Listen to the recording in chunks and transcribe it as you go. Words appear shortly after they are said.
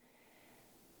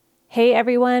Hey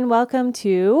everyone, welcome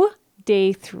to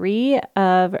day 3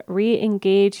 of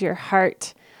Re-Engage Your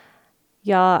Heart.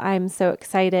 Y'all, I'm so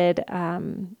excited.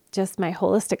 Just my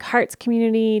Holistic Hearts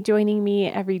community joining me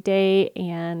every day,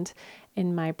 and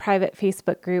in my private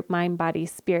Facebook group, Mind, Body,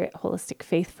 Spirit, Holistic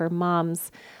Faith for Moms.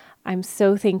 I'm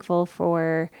so thankful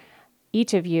for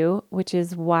each of you, which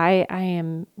is why I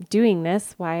am doing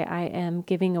this, why I am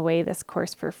giving away this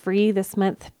course for free this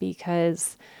month,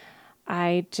 because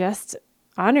I just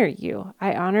honor you.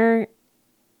 I honor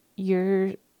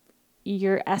your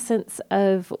essence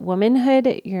of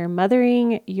womanhood, your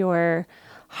mothering, your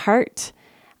heart.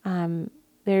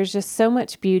 There's just so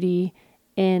much beauty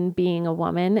in being a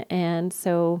woman. And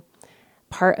so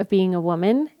part of being a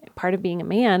woman, part of being a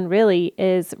man really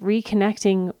is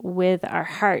reconnecting with our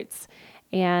hearts.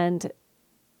 And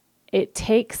it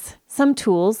takes some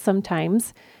tools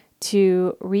sometimes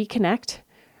to reconnect,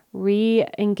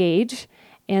 re-engage.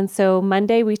 And so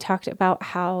Monday, we talked about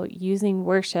how using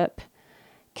worship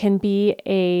can be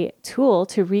a tool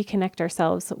to reconnect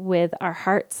ourselves with our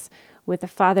hearts, with the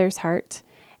Father's heart.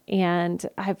 And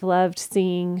I've loved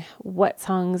seeing what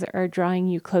songs are drawing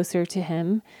you closer to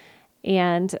Him.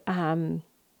 And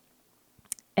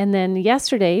then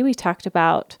yesterday, we talked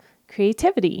about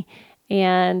creativity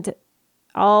and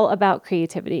all about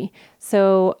creativity.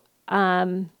 So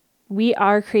we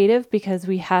are creative because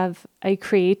we have a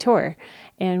creator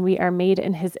and we are made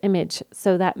in His image.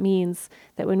 So that means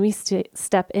that when we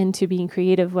step into being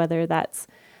creative, whether that's,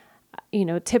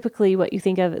 typically what you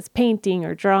think of as painting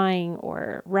or drawing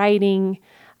or writing,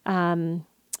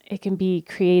 it can be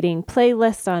creating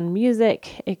playlists on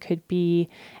music. It could be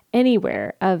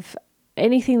anywhere of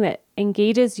anything that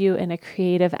engages you in a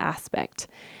creative aspect.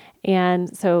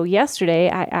 And so yesterday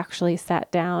I actually sat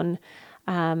down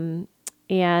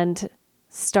and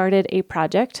started a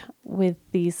project with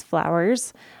these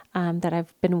flowers that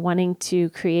I've been wanting to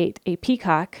create a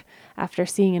peacock after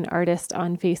seeing an artist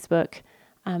on Facebook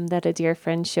that a dear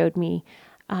friend showed me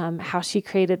how she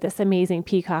created this amazing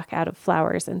peacock out of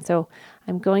flowers. And so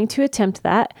I'm going to attempt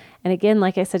that. And again,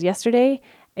 like I said yesterday,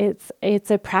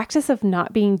 it's a practice of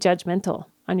not being judgmental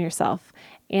on yourself.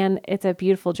 And it's a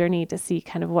beautiful journey to see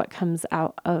kind of what comes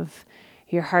out of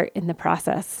your heart in the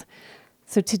process.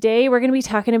 So today we're going to be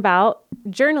talking about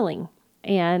journaling,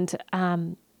 and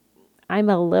I'm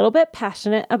a little bit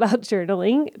passionate about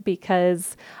journaling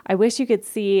because I wish you could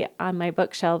see on my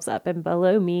bookshelves up and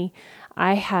below me,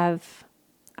 I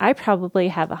probably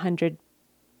have 100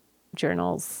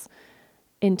 journals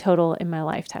in total in my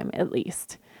lifetime, at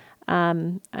least.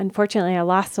 Unfortunately, I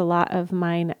lost a lot of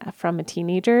mine from a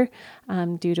teenager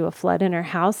due to a flood in our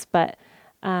house, but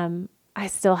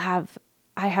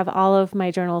I have all of my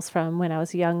journals from when I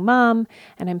was a young mom,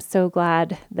 and I'm so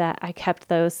glad that I kept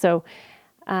those. So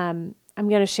I'm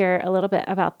going to share a little bit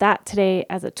about that today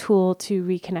as a tool to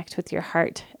reconnect with your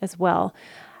heart as well.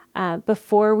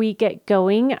 Before we get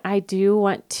going, I do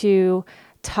want to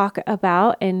talk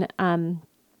about and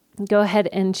go ahead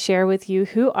and share with you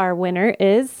who our winner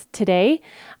is today.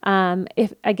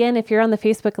 If you're on the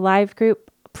Facebook Live group,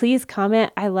 please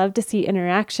comment. I love to see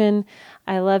interaction.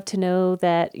 I love to know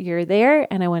that you're there,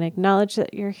 and I want to acknowledge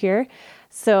that you're here.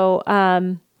 So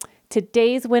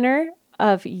today's winner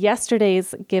of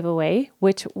yesterday's giveaway,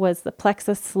 which was the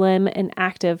Plexus Slim and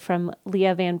Active from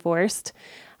Leah Van Voorst,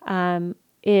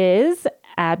 is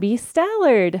Abby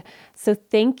Stallard. So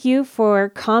thank you for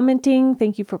commenting.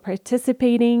 Thank you for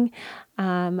participating.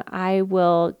 I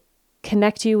will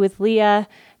connect you with Leah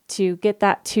to get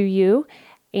that to you.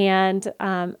 And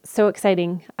so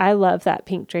exciting. I love that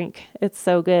pink drink. It's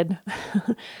so good.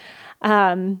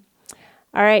 All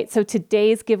right. So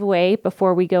today's giveaway,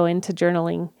 before we go into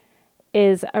journaling,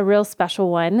 is a real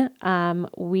special one.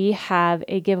 We have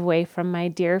a giveaway from my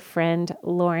dear friend,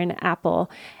 Lauren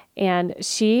Apple. And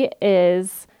she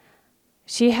has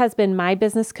been my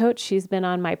business coach. She's been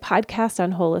on my podcast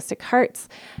on Holistic Hearts.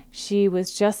 She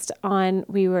was just on,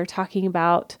 we were talking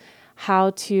about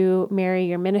how to marry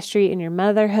your ministry and your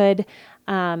motherhood.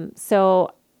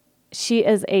 So she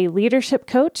is a leadership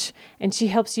coach, and she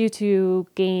helps you to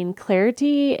gain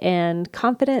clarity and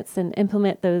confidence and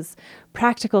implement those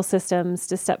practical systems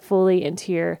to step fully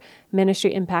into your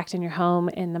ministry impact in your home,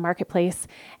 in the marketplace,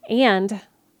 and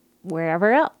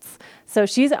wherever else. So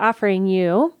she's offering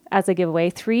you as a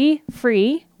giveaway 3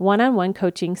 free one-on-one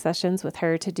coaching sessions with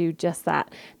her to do just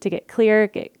that, to get clear,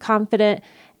 get confident,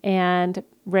 and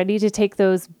ready to take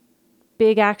those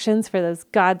big actions for those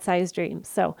God-sized dreams.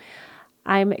 So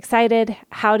I'm excited.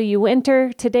 How do you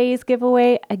enter today's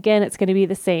giveaway? Again, it's going to be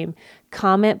the same.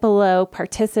 Comment below,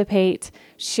 participate,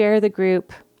 share the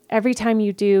group. Every time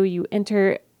you do, you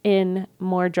enter in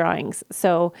more drawings.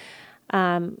 So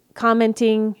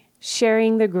commenting,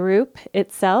 sharing the group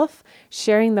itself,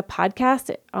 sharing the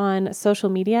podcast on social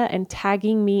media and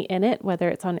tagging me in it, whether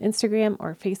it's on Instagram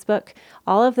or Facebook,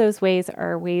 all of those ways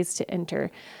are ways to enter.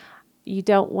 You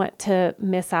don't want to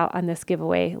miss out on this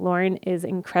giveaway. Lauren is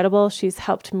incredible. She's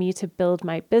helped me to build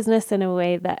my business in a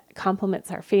way that complements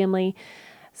our family.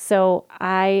 So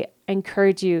I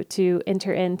encourage you to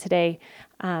enter in today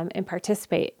and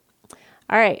participate.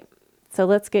 All right, so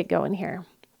let's get going here.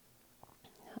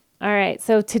 All right,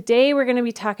 so today we're going to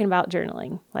be talking about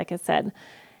journaling, like I said.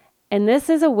 And this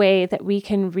is a way that we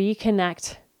can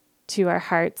reconnect to our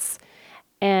hearts.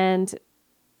 And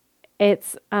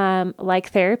it's like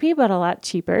therapy, but a lot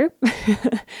cheaper.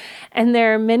 And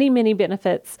there are many, many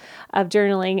benefits of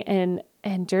journaling. And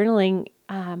journaling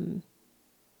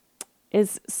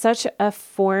is such a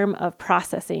form of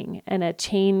processing and a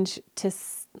change to,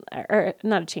 or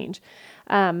not a change,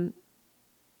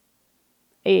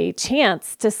 a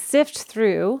chance to sift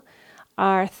through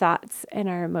our thoughts and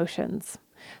our emotions.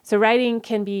 So writing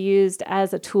can be used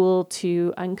as a tool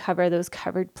to uncover those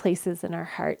covered places in our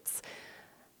hearts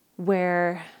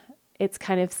where it's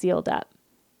kind of sealed up.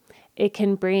 It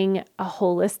can bring a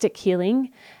holistic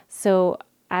healing. So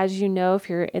as you know, if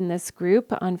you're in this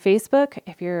group on Facebook,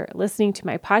 if you're listening to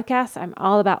my podcast, I'm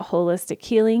all about holistic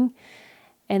healing.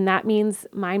 And that means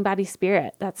mind, body,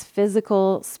 spirit. That's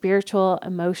physical, spiritual,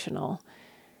 emotional.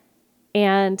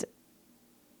 And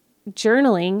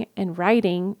journaling and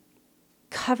writing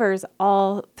covers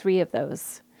all three of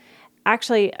those.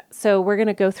 Actually, so we're going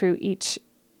to go through each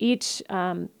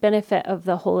benefit of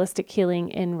the holistic healing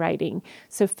in writing.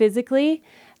 So physically,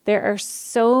 there are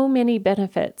so many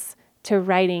benefits to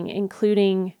writing,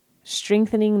 including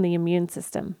strengthening the immune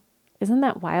system. Isn't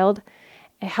that wild?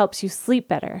 It helps you sleep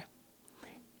better,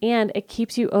 and it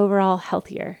keeps you overall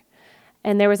healthier.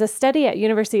 And there was a study at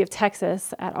University of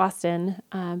Texas at Austin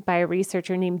by a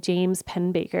researcher named James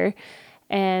Pennebaker,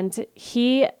 and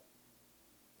he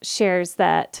shares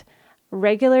that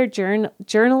regular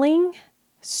journaling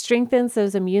strengthens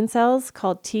those immune cells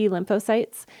called T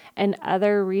lymphocytes, and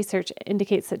other research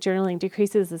indicates that journaling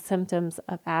decreases the symptoms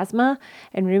of asthma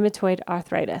and rheumatoid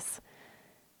arthritis.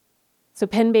 So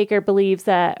Pennebaker believes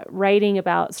that writing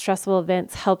about stressful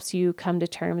events helps you come to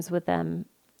terms with them,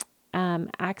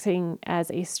 acting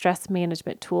as a stress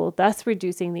management tool, thus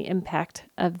reducing the impact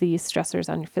of these stressors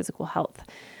on your physical health.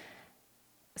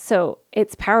 So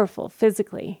it's powerful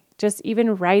physically. Just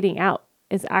even writing out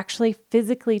is actually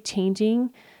physically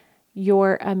changing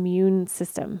your immune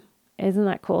system. Isn't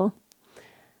that cool?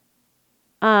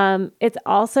 It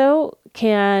also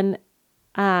can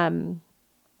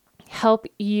help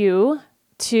you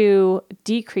to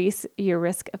decrease your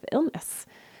risk of illness,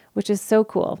 which is so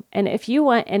cool. And if you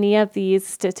want any of these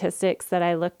statistics that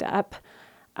I looked up,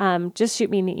 just shoot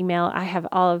me an email. I have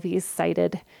all of these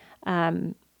cited.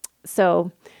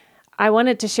 So I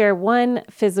wanted to share one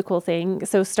physical thing.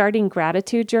 So starting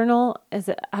gratitude journal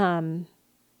is,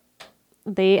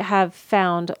 they have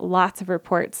found lots of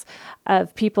reports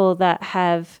of people that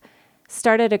have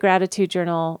started a gratitude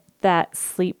journal that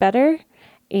sleep better,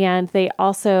 and they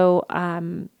also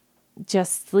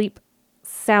just sleep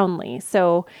soundly.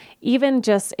 So even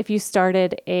just if you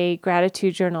started a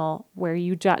gratitude journal where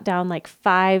you jot down like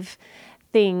 5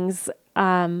 things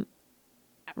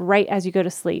right as you go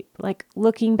to sleep, like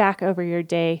looking back over your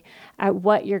day at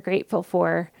what you're grateful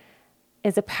for,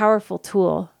 is a powerful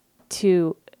tool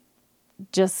to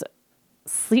just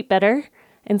sleep better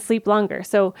and sleep longer.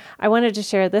 So I wanted to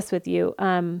share this with you.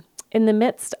 In the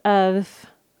midst of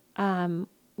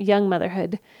young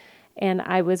motherhood, and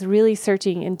I was really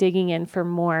searching and digging in for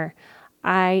more,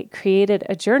 I created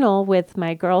a journal with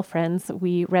my girlfriends.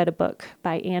 We read a book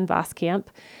by Ann Voskamp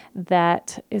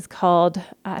that is called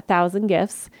 1,000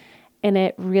 Gifts, and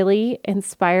it really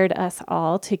inspired us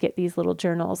all to get these little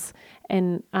journals.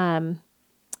 And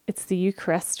it's the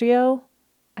Eucharistio.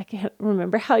 I can't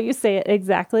remember how you say it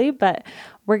exactly, but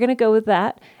we're going to go with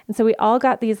that. And so we all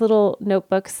got these little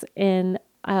notebooks in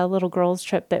a girls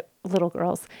trip,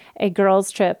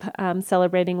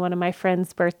 celebrating one of my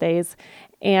friend's birthdays.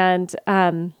 And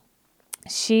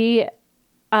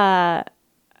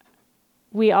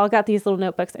we all got these little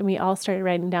notebooks, and we all started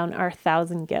writing down our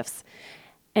 1,000 gifts.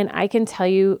 And I can tell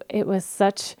you, it was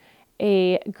such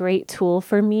a great tool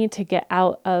for me to get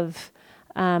out of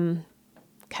kind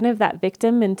of that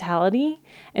victim mentality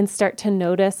and start to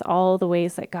notice all the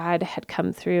ways that God had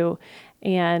come through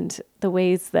and the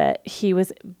ways that he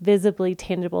was visibly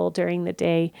tangible during the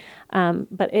day.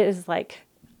 But it is like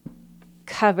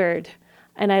covered.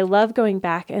 And I love going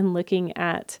back and looking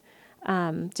at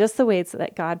just the ways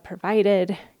that God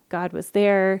provided, God was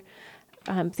there,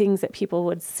 things that people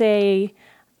would say.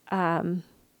 Like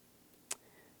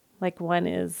one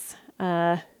is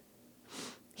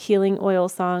healing oil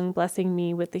song, blessing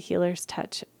me with the healer's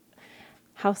touch.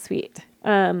 How sweet.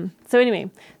 So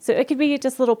it could be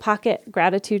just a little pocket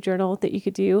gratitude journal that you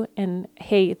could do. And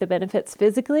hey, the benefits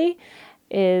physically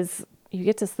is you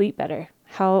get to sleep better.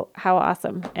 How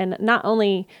awesome. And not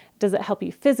only does it help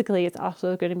you physically, it's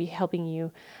also going to be helping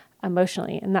you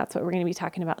emotionally. And that's what we're going to be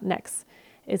talking about next,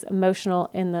 is emotional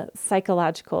and the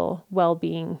psychological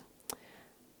well-being.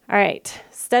 All right.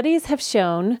 Studies have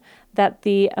shown that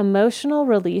the emotional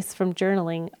release from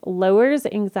journaling lowers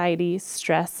anxiety,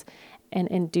 stress, and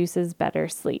induces better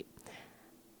sleep.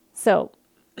 So,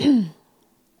 all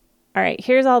right,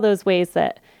 here's all those ways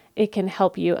that it can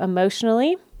help you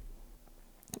emotionally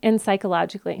and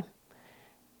psychologically.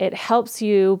 It helps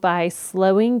you by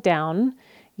slowing down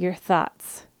your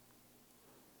thoughts.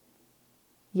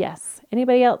 Yes.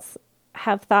 Anybody else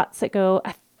have thoughts that go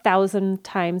 1,000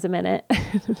 times a minute?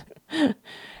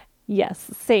 Yes,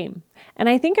 same. And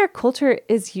I think our culture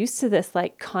is used to this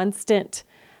like constant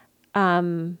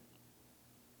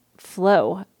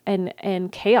flow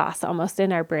and chaos almost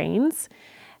in our brains,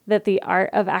 that the art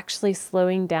of actually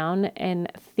slowing down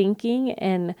and thinking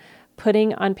and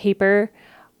putting on paper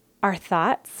our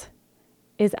thoughts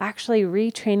is actually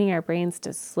retraining our brains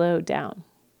to slow down.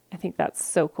 I think that's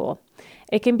so cool.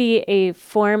 It can be a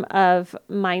form of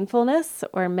mindfulness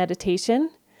or meditation.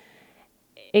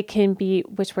 It can be,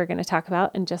 which we're going to talk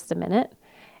about in just a minute.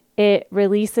 It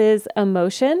releases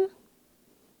emotion.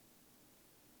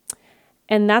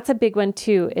 And that's a big one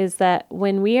too, is that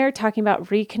when we are talking about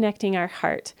reconnecting our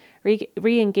heart,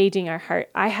 re-engaging our heart,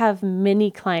 I have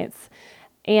many clients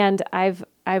and I've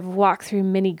walked through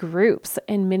many groups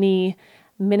and many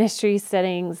ministry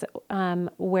settings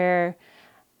where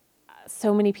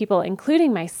so many people,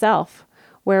 including myself,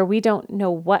 where we don't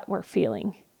know what we're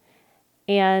feeling.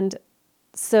 And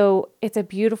so it's a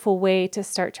beautiful way to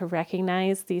start to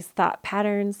recognize these thought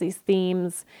patterns, these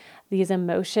themes, these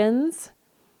emotions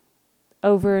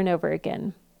over and over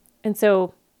again. And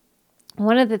so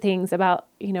one of the things about,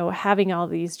 having all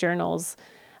these journals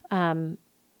in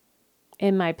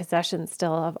my possession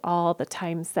still of all the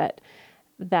times that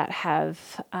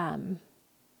have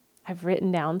I've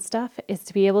written down stuff is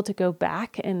to be able to go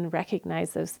back and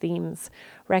recognize those themes,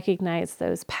 recognize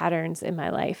those patterns in my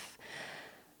life.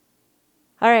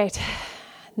 All right,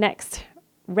 next,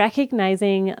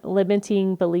 recognizing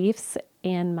limiting beliefs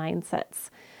and mindsets.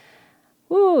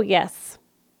 Ooh, yes,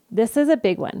 this is a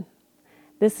big one.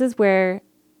 This is where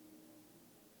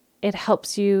it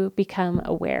helps you become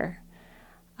aware.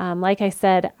 Like I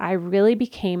said, I really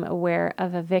became aware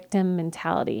of a victim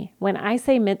mentality. When I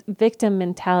say victim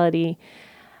mentality,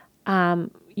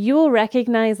 you will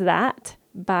recognize that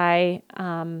by,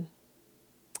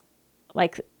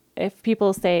 if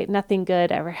people say nothing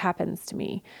good ever happens to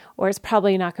me, or it's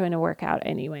probably not going to work out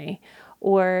anyway.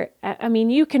 Or,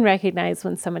 you can recognize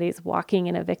when somebody's walking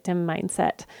in a victim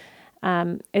mindset.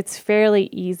 It's fairly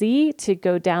easy to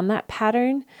go down that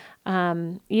pattern.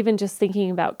 Even just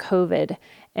thinking about COVID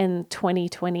in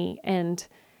 2020. And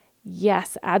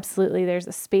yes, absolutely. There's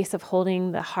a space of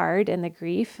holding the hard and the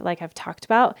grief, like I've talked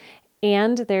about.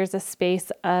 And there's a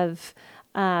space of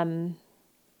are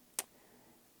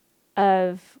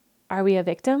we a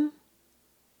victim?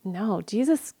 No,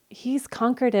 Jesus, he's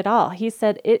conquered it all. He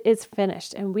said it is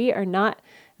finished, and we are not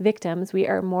victims. We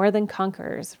are more than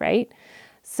conquerors, right?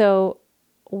 So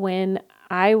when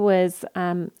I was,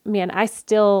 I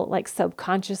still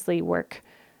subconsciously work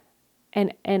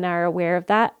and are aware of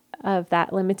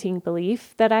that limiting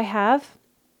belief that I have.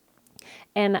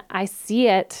 And I see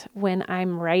it when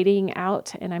I'm writing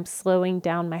out and I'm slowing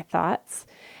down my thoughts,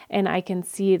 and I can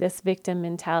see this victim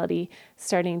mentality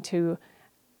starting to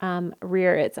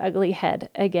rear its ugly head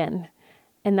again.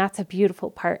 And that's a beautiful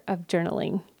part of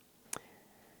journaling.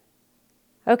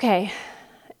 Okay.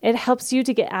 It helps you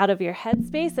to get out of your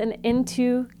headspace and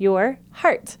into your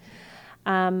heart.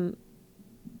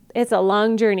 It's a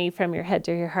long journey from your head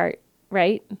to your heart,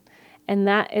 right? And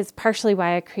that is partially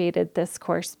why I created this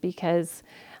course, because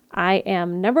I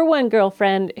am number one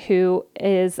girlfriend who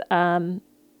is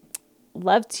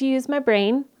love to use my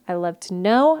brain. I love to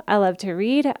know. I love to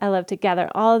read. I love to gather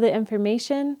all the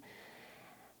information.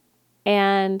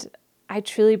 And I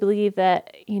truly believe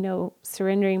that,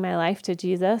 surrendering my life to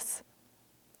Jesus,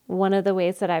 one of the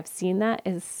ways that I've seen that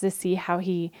is to see how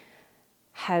he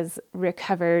has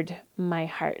recovered my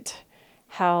heart,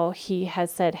 how he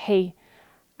has said, hey,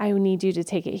 I need you to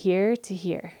take it here to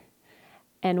here.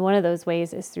 And one of those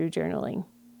ways is through journaling.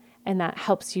 And that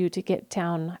helps you to get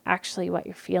down actually what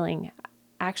you're feeling.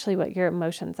 actually what your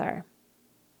emotions are.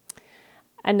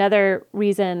 Another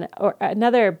reason or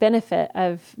another benefit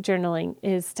of journaling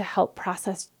is to help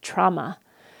process trauma.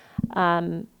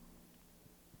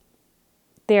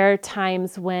 There are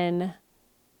times when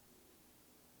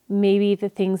maybe the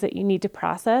things that you need to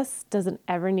process doesn't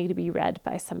ever need to be read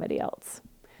by somebody else.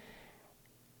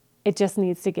 It just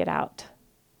needs to get out.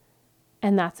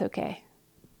 And that's okay.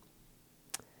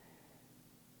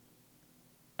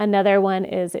 Another one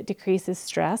is it decreases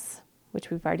stress,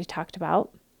 which we've already talked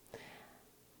about.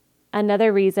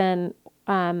 Another reason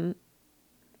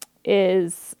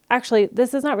is actually,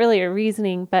 this is not really a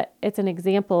reasoning, but it's an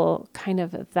example kind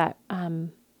of that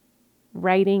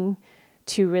writing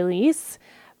to release.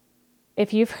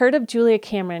 If you've heard of Julia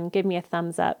Cameron, give me a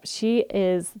thumbs up. She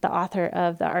is the author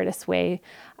of The Artist's Way.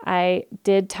 I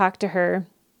did talk to her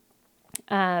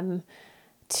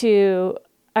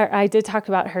I did talk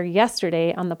about her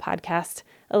yesterday on the podcast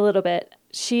a little bit.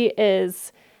 She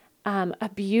is a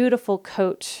beautiful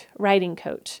coach, writing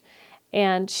coach,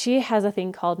 and she has a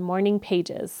thing called morning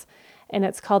pages, and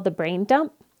it's called the brain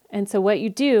dump. And so what you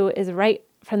do is write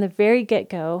from the very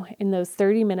get-go in those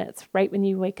 30 minutes, right when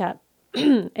you wake up.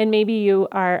 And maybe you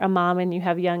are a mom and you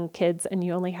have young kids and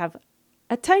you only have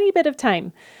a tiny bit of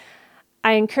time.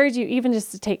 I encourage you even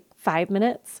just to take 5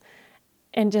 minutes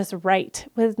and just write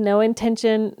with no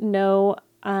intention, no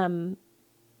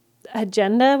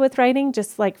agenda with writing,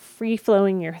 just like free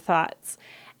flowing your thoughts.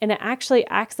 And it actually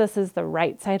accesses the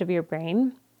right side of your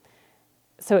brain.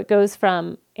 So it goes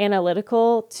from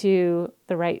analytical to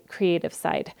the right creative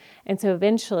side. And so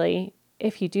eventually,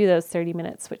 if you do those 30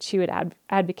 minutes, which she would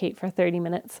advocate for 30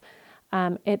 minutes,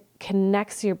 it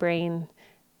connects your brain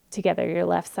together, your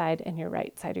left side and your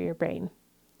right side of your brain.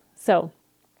 So,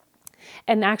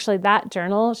 and actually that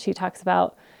journal, she talks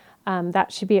about,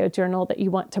 that should be a journal that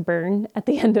you want to burn at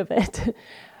the end of it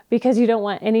because you don't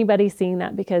want anybody seeing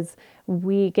that because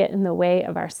we get in the way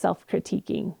of our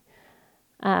self-critiquing.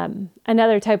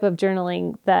 Another type of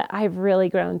journaling that I've really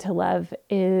grown to love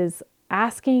is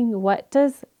asking, what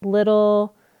does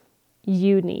little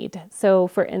you need? So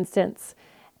for instance,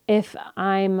 if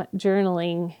I'm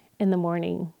journaling in the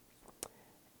morning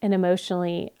and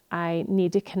emotionally I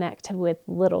need to connect with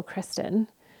little Kristen,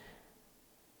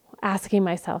 asking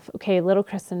myself, okay, little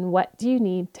Kristen, what do you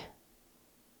need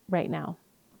right now?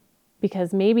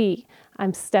 Because maybe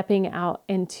I'm stepping out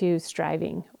into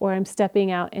striving, or I'm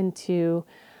stepping out into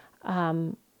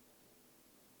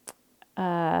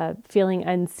feeling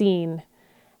unseen.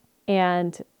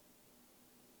 And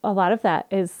a lot of that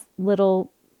is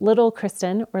little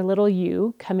Kristen or little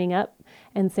you coming up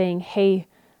and saying, hey,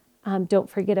 don't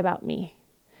forget about me.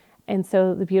 And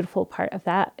so the beautiful part of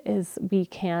that is we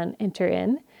can enter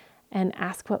in and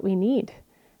ask what we need.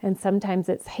 And sometimes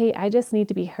it's, hey, I just need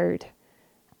to be heard.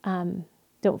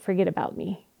 Don't forget about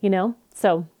me,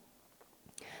 So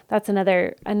that's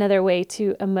another way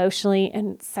to emotionally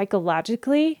and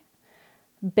psychologically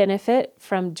benefit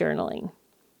from journaling.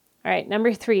 All right,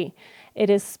 number 3,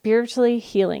 it is spiritually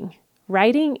healing.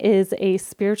 Writing is a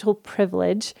spiritual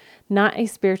privilege, not a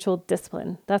spiritual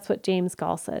discipline. That's what James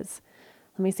Gall says.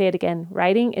 Let me say it again.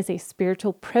 Writing is a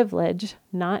spiritual privilege,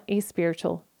 not a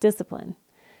spiritual discipline.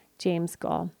 James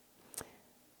Gall.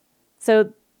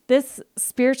 So this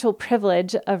spiritual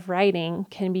privilege of writing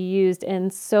can be used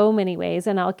in so many ways,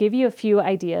 and I'll give you a few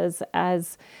ideas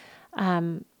as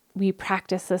we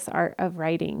practice this art of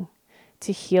writing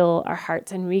to heal our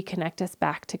hearts and reconnect us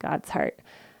back to God's heart.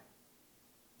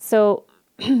 So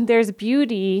there's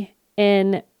beauty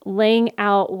in laying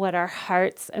out what our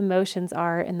heart's emotions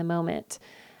are in the moment.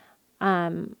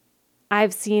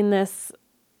 I've seen this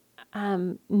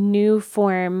new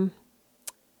form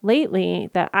lately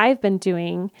that I've been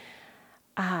doing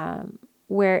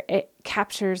where it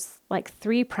captures like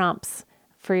 3 prompts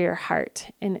for your heart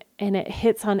and it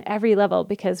hits on every level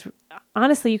because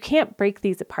honestly, you can't break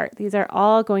these apart. These are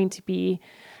all going to be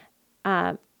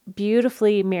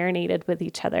beautifully marinated with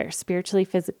each other, spiritually,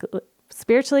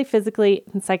 physically,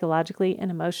 and psychologically,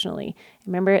 and emotionally.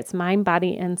 Remember, it's mind,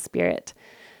 body, and spirit.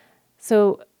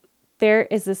 So there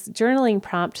is this journaling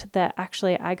prompt that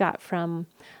actually I got from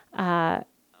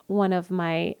one of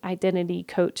my identity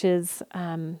coaches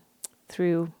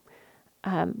through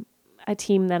a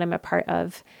team that I'm a part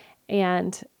of.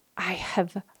 And I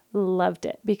have loved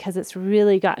it because it's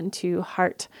really gotten to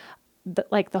heart,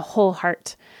 like the whole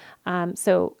heart.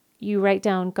 So you write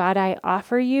down, God, I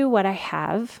offer you what I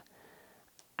have.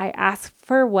 I ask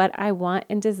for what I want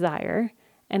and desire,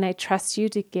 and I trust you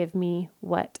to give me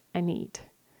what I need.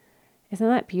 Isn't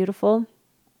that beautiful?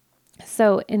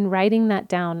 So in writing that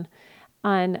down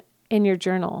in your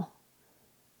journal,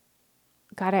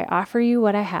 God, I offer you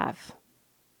what I have.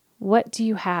 What do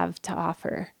you have to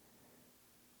offer?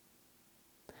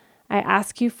 I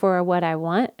ask you for what I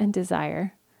want and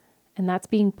desire, and that's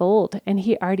being bold. And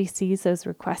he already sees those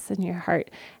requests in your heart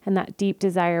and that deep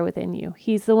desire within you.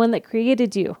 He's the one that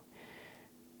created you.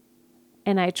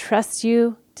 And I trust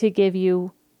you to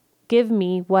give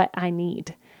me what I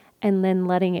need, and then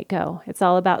letting it go. It's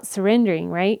all about surrendering,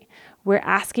 right? We're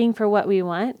asking for what we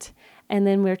want, and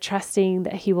then we're trusting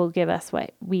that he will give us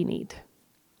what we need.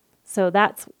 So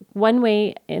that's one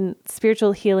way in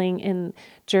spiritual healing and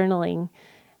journaling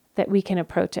that we can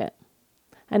approach it.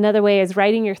 Another way is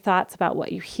writing your thoughts about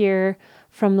what you hear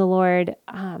from the Lord,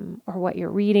 or what you're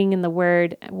reading in the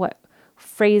Word, what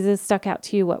phrases stuck out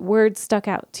to you, what words stuck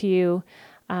out to you.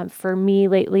 For me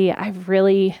lately, I've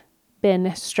really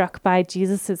been struck by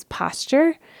Jesus's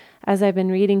posture as I've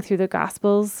been reading through the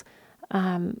Gospels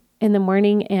in the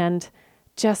morning, and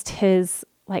just his,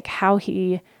 like, how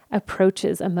he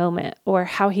approaches a moment, or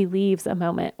how he leaves a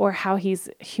moment, or how he's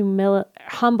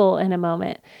humble in a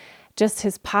moment. Just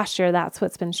his posture, that's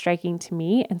what's been striking to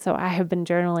me. And so I have been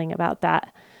journaling about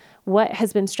that. What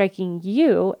has been striking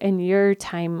you in your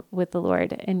time with the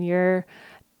Lord, in your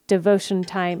devotion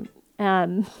time?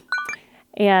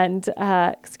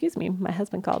 Excuse me, my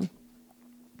husband called.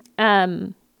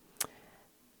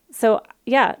 So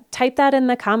yeah, type that in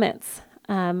the comments.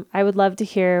 I would love to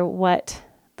hear what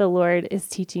the Lord is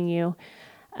teaching you.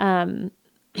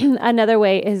 Another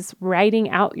way is writing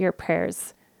out your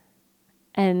prayers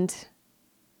and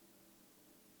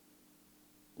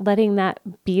letting that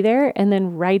be there, and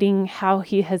then writing how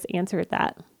he has answered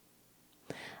that.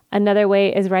 Another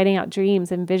way is writing out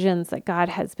dreams and visions that God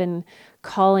has been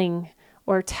calling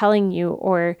or telling you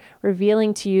or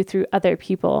revealing to you through other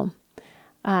people.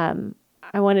 I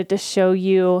wanted to show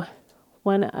you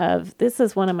this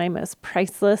is one of my most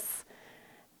priceless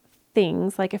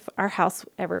things. Like, if our house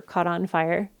ever caught on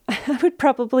fire, I would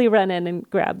probably run in and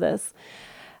grab this.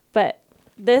 But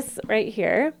this right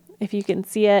here, if you can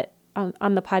see it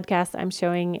on the podcast, I'm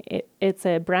showing it. It's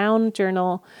a brown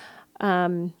journal.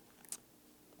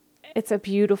 It's a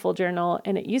beautiful journal,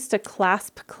 and it used to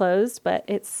clasp closed, but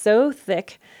it's so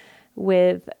thick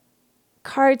with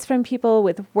cards from people,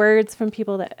 with words from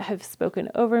people that have spoken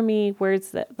over me,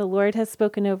 words that the Lord has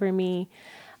spoken over me.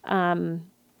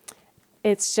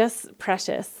 It's just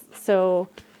precious. So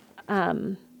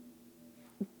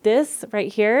this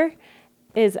right here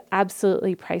is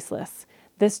absolutely priceless.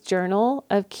 This journal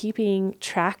of keeping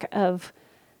track of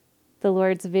the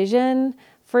Lord's vision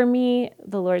for me,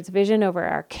 the Lord's vision over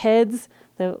our kids,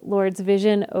 the Lord's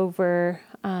vision over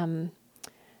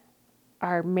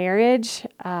our marriage,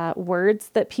 words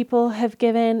that people have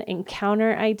given,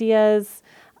 encounter ideas.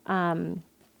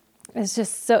 It's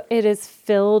just so, it is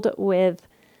filled with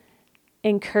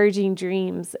encouraging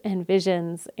dreams and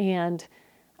visions, and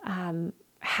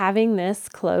having this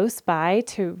close by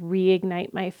to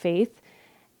reignite my faith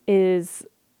is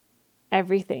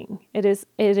everything. It is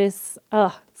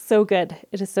so good.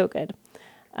 It is so good.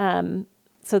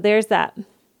 So there's that.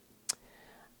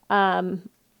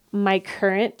 My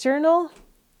current journal,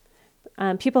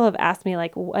 people have asked me,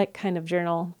 like, what kind of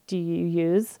journal do you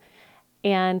use?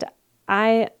 And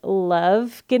I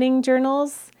love getting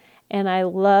journals, and I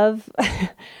love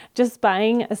just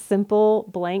buying a simple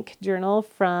blank journal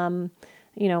from,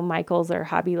 Michael's or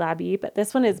Hobby Lobby, but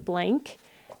this one is blank.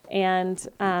 And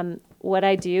what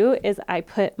I do is I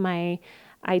put my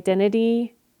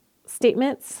identity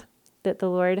statements that the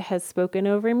Lord has spoken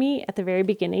over me at the very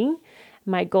beginning,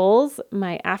 my goals,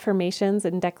 my affirmations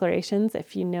and declarations.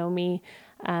 If you know me,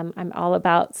 I'm all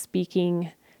about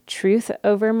speaking truth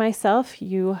over myself.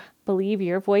 You believe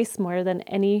your voice more than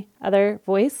any other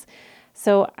voice.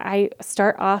 So I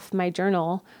start off my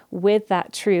journal with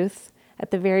that truth at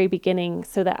the very beginning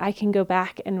so that I can go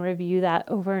back and review that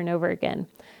over and over again.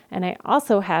 And I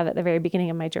also have at the very beginning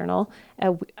of my journal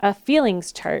a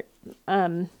feelings chart.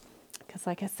 Because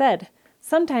like I said,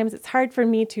 sometimes it's hard for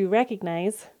me to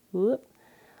recognize what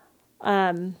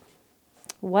I'm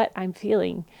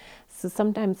feeling. So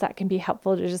sometimes that can be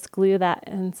helpful to just glue that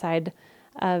inside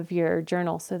of your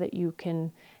journal so that you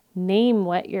can name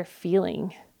what you're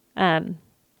feeling.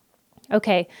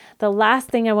 Okay, the last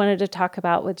thing I wanted to talk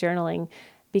about with journaling,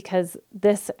 because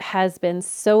this has been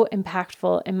so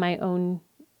impactful in my own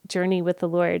journey with the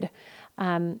Lord,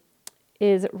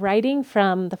 is writing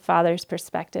from the Father's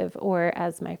perspective, or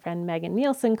as my friend Megan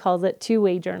Nielsen calls it,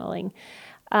 two-way journaling.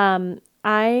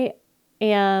 I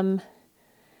am,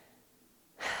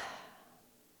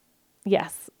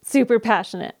 super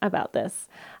passionate about this.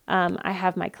 I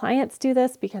have my clients do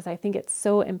this because I think it's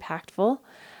so impactful.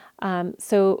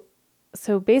 So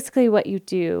So basically what you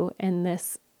do in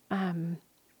this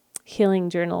healing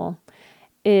journal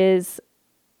is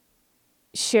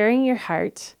sharing your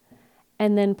heart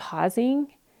and then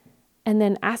pausing and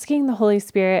then asking the Holy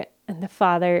Spirit and the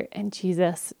Father and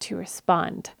Jesus to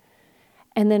respond,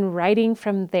 and then writing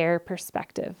from their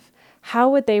perspective. How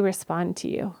would they respond to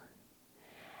you?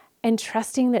 And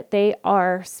trusting that they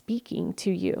are speaking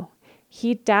to you.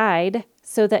 He died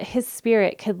so that his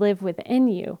spirit could live within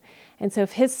you. And so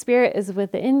if his spirit is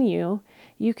within you,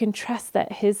 you can trust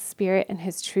that his spirit and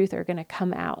his truth are going to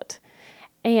come out.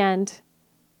 And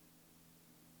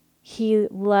he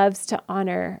loves to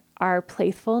honor our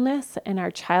playfulness and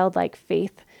our childlike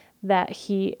faith that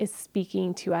he is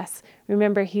speaking to us.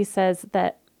 Remember, he says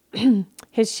that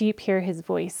his sheep hear his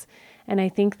voice. And I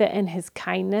think that in his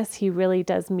kindness, he really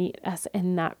does meet us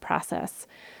in that process.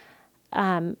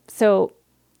 So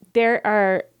there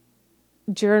are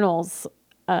journals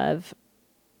of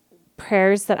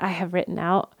prayers that I have written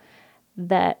out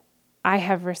that I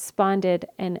have responded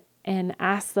and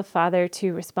asked the Father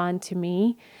to respond to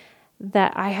me,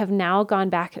 that I have now gone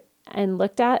back and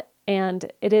looked at.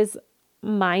 And it is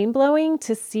mind-blowing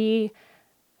to see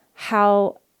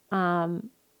how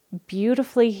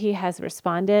beautifully he has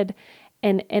responded,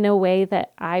 and in a way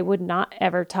that I would not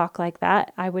ever talk like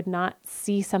that. I would not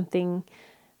see something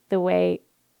the way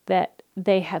that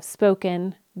they have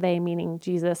spoken, they meaning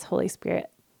Jesus, Holy Spirit,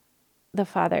 the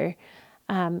Father.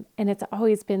 And it's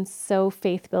always been so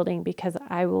faith building, because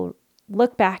I will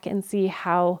look back and see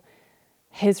how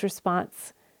his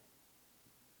response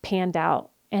panned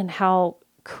out and how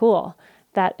cool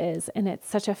that is. And it's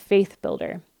such a faith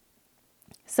builder.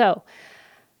 So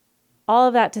all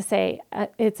of that to say,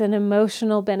 it's an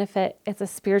emotional benefit. It's a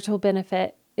spiritual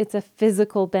benefit. It's a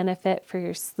physical benefit for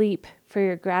your sleep, for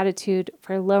your gratitude,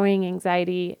 for lowering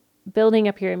anxiety, building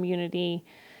up your immunity.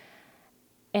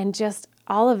 And just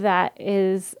all of that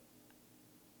is,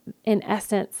 in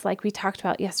essence, like we talked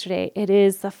about yesterday, it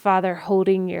is the Father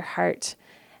holding your heart,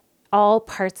 all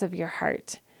parts of your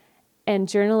heart. And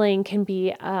journaling can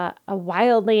be a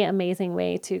wildly amazing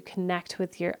way to connect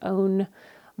with your own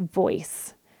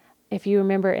voice. If you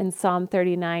remember in Psalm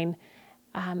 39,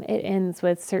 it ends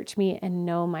with, "Search me and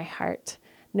know my heart,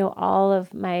 know all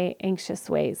of my anxious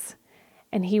ways."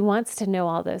 And he wants to know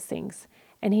all those things.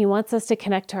 And he wants us to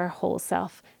connect to our whole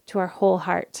self, to our whole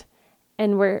heart.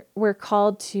 And we're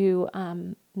called to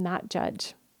not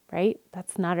judge, right?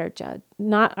 That's not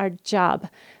our job.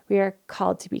 We are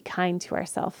called to be kind to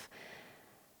ourselves.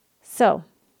 So,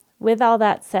 with all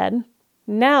that said,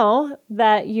 now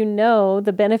that you know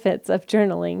the benefits of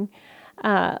journaling,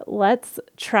 let's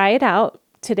try it out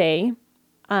today.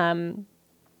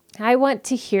 I want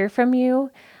to hear from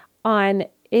you on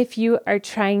if you are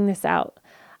trying this out.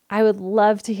 I would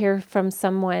love to hear from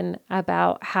someone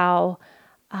about how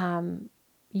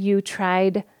you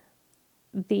tried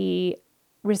the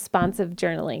responsive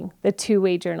journaling, the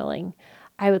two-way journaling.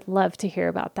 I would love to hear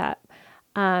about that.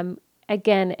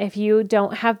 Again, if you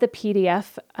don't have the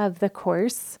PDF of the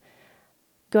course,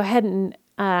 go ahead and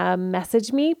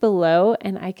message me below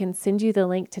and I can send you the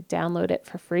link to download it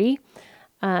for free.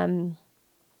 But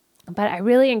I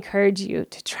really encourage you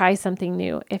to try something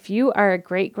new. If you are a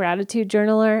great gratitude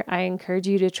journaler, I encourage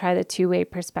you to try the two-way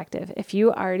perspective. If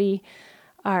you already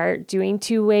are doing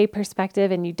two-way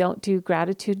perspective and you don't do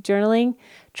gratitude journaling,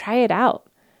 try it out.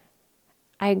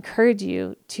 I encourage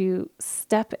you to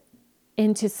step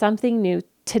into something new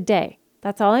today.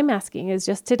 That's all I'm asking, is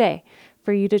just today,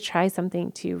 for you to try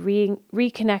something to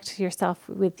reconnect yourself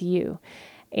with you.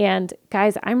 And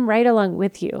guys, I'm right along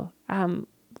with you.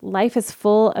 Life is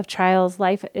full of trials.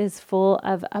 Life is full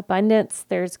of abundance.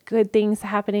 There's good things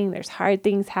happening. There's hard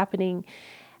things happening.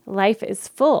 Life is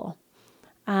full.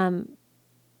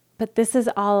 But this is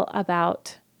all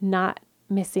about not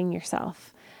missing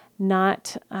yourself,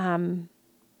 not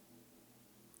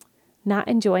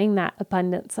enjoying that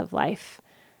abundance of life.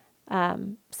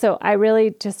 So I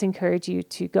really just encourage you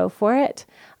to go for it,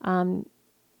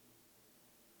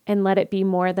 and let it be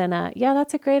more than yeah,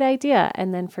 that's a great idea,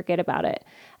 and then forget about it.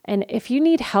 And if you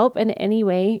need help in any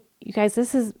way, you guys,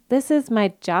 this is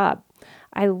my job.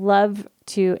 I love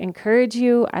to encourage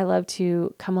you. I love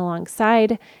to come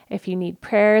alongside. If you need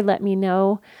prayer, let me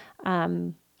know.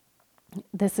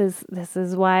 This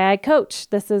is why I coach.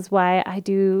 This is why I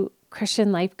do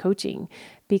Christian life coaching,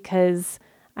 because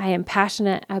I am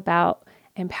passionate about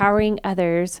empowering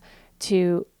others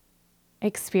to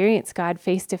experience God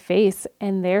face to face,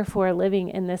 and therefore living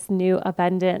in this new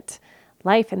abundant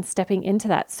life and stepping into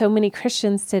that. So many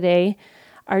Christians today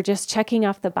are just checking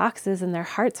off the boxes and their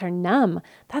hearts are numb.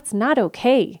 That's not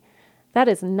okay. That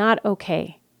is not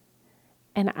okay.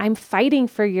 And I'm fighting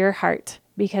for your heart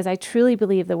because I truly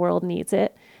believe the world needs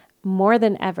it more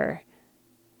than ever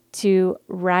to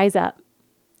rise up.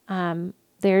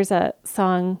 There's a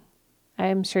song,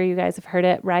 I'm sure you guys have heard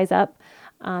it, Rise Up.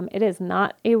 It is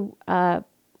not a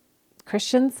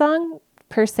Christian song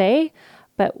per se,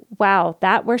 but wow,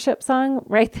 that worship song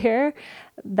right there,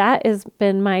 that has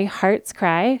been my heart's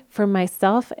cry for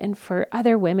myself and for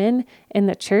other women in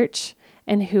the church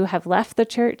and who have left the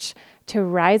church to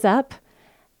rise up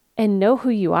and know who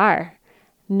you are.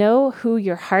 Know who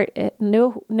your heart is,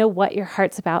 know what your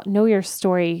heart's about, know your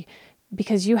story,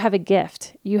 because you have a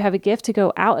gift. You have a gift to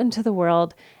go out into the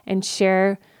world and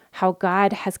share how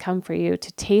God has come for you,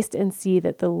 to taste and see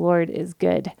that the Lord is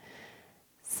good.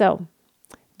 So,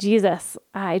 Jesus,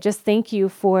 I just thank you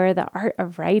for the art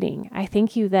of writing. I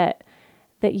thank you that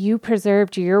you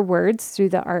preserved your words through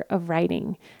the art of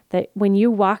writing, that when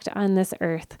you walked on this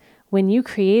earth, when you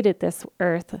created this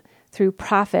earth through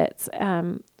prophets'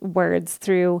 words,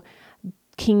 through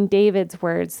King David's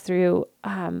words, through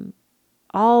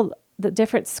all the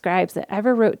different scribes that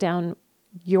ever wrote down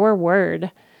your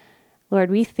word, Lord,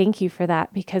 we thank you for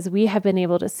that because we have been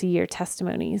able to see your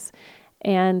testimonies.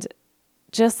 And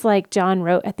just like John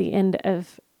wrote at the end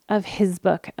of his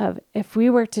book, of if we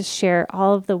were to share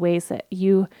all of the ways that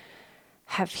you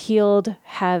have healed,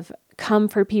 have come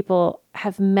for people,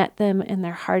 have met them in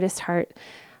their hardest heart,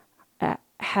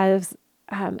 has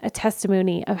a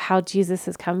testimony of how Jesus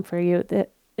has come for you,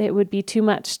 that it would be too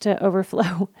much to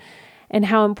overflow. And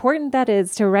how important that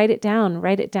is to write it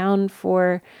down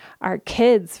for our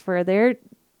kids, for their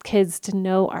kids to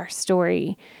know our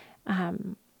story,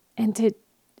 and to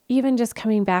even just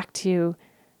coming back to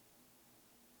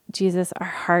Jesus, our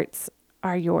hearts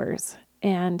are yours.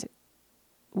 And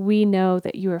we know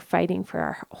that you are fighting for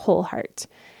our whole heart.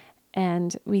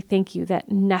 And we thank you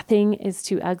that nothing is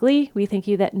too ugly. We thank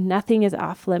you that nothing is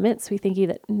off limits. We thank you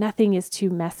that nothing is too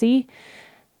messy.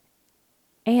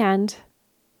 And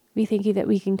we thank you that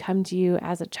we can come to you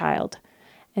as a child.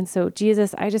 And so,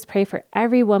 Jesus, I just pray for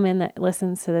every woman that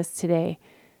listens to this today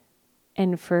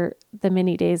and for the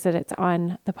many days that it's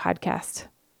on the podcast,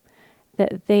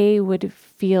 that they would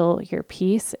feel your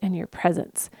peace and your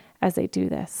presence as they do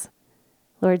this.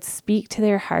 Lord, speak to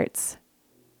their hearts.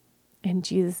 In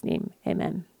Jesus' name,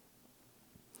 amen.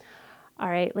 All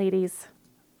right, ladies,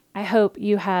 I hope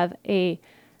you have a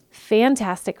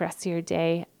fantastic rest of your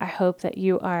day. I hope that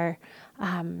you are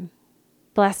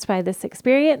blessed by this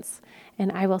experience,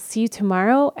 and I will see you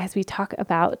tomorrow as we talk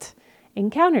about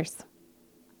encounters.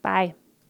 Bye.